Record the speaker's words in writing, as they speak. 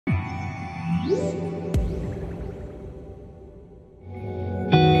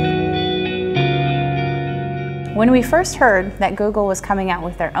When we first heard that Google was coming out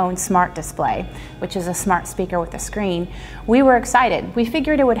with their own smart display, which is a smart speaker with a screen, we were excited. We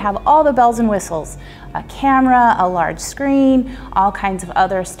figured it would have all the bells and whistles, a camera, a large screen, all kinds of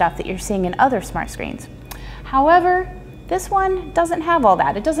other stuff that you're seeing in other smart screens. However, this one doesn't have all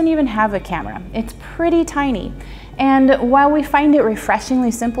that. It doesn't even have a camera. It's pretty tiny. And while we find it refreshingly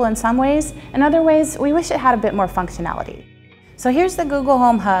simple in some ways, in other ways, we wish it had a bit more functionality. So here's the Google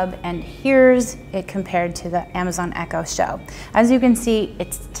Home Hub, and here's it compared to the Amazon Echo Show. As you can see,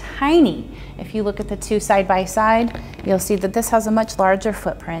 it's tiny. If you look at the two side by side, you'll see that this has a much larger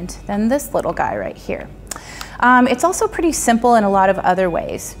footprint than this little guy right here. It's also pretty simple in a lot of other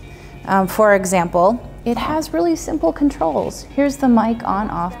ways. For example, it has really simple controls. Here's the mic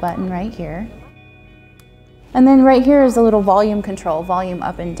on/off button right here. And then right here is a little volume control, volume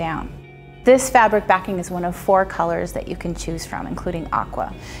up and down. This fabric backing is one of 4 colors that you can choose from, including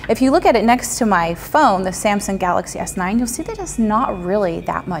aqua. If you look at it next to my phone, the Samsung Galaxy S9, you'll see that it's not really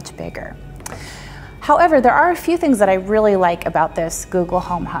that much bigger. However, there are a few things that I really like about this Google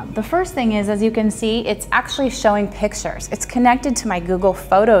Home Hub. The first thing is, as you can see, it's actually showing pictures. It's connected to my Google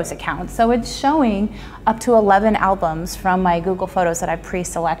Photos account, so it's showing up to 11 albums from my Google Photos that I've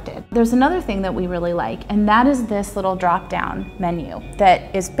pre-selected. There's another thing that we really like, and that is this little drop-down menu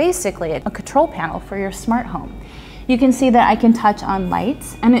that is basically a control panel for your smart home. You can see that I can touch on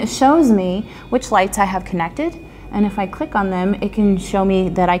lights, and it shows me which lights I have connected. And if I click on them, it can show me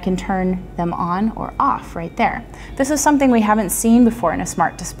that I can turn them on or off right there. This is something we haven't seen before in a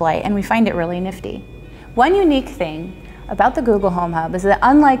smart display, and we find it really nifty. One unique thing about the Google Home Hub is that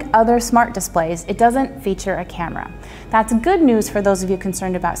unlike other smart displays, it doesn't feature a camera. That's good news for those of you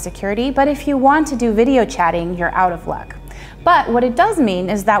concerned about security, but if you want to do video chatting, you're out of luck. But what it does mean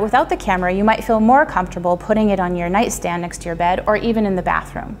is that without the camera, you might feel more comfortable putting it on your nightstand next to your bed or even in the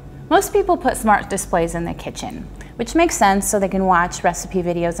bathroom. Most people put smart displays in the kitchen, which makes sense so they can watch recipe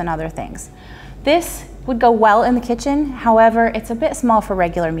videos and other things. This would go well in the kitchen, however, it's a bit small for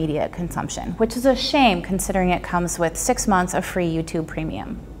regular media consumption, which is a shame considering it comes with 6 months of free YouTube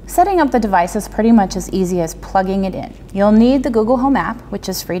Premium. Setting up the device is pretty much as easy as plugging it in. You'll need the Google Home app, which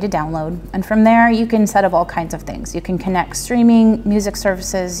is free to download, and from there you can set up all kinds of things. You can connect streaming, music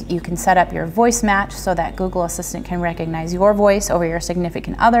services, you can set up your voice match so that Google Assistant can recognize your voice over your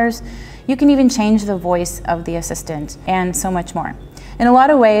significant others. You can even change the voice of the assistant, and so much more. In a lot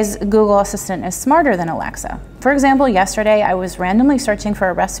of ways, Google Assistant is smarter than Alexa. For example, yesterday I was randomly searching for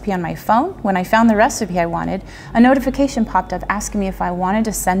a recipe on my phone. When I found the recipe I wanted, a notification popped up asking me if I wanted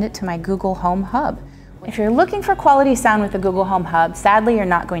to send it to my Google Home Hub. If you're looking for quality sound with the Google Home Hub, sadly you're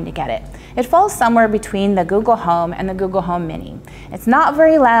not going to get it. It falls somewhere between the Google Home and the Google Home Mini. It's not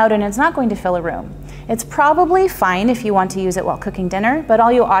very loud and it's not going to fill a room. It's probably fine if you want to use it while cooking dinner, but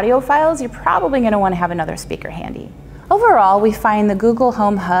all you audiophiles, you're probably going to want to have another speaker handy. Overall, we find the Google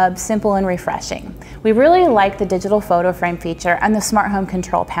Home Hub simple and refreshing. We really like the digital photo frame feature and the smart home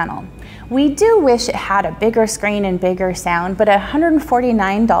control panel. We do wish it had a bigger screen and bigger sound, but at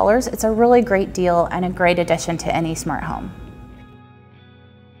 $149, it's a really great deal and a great addition to any smart home.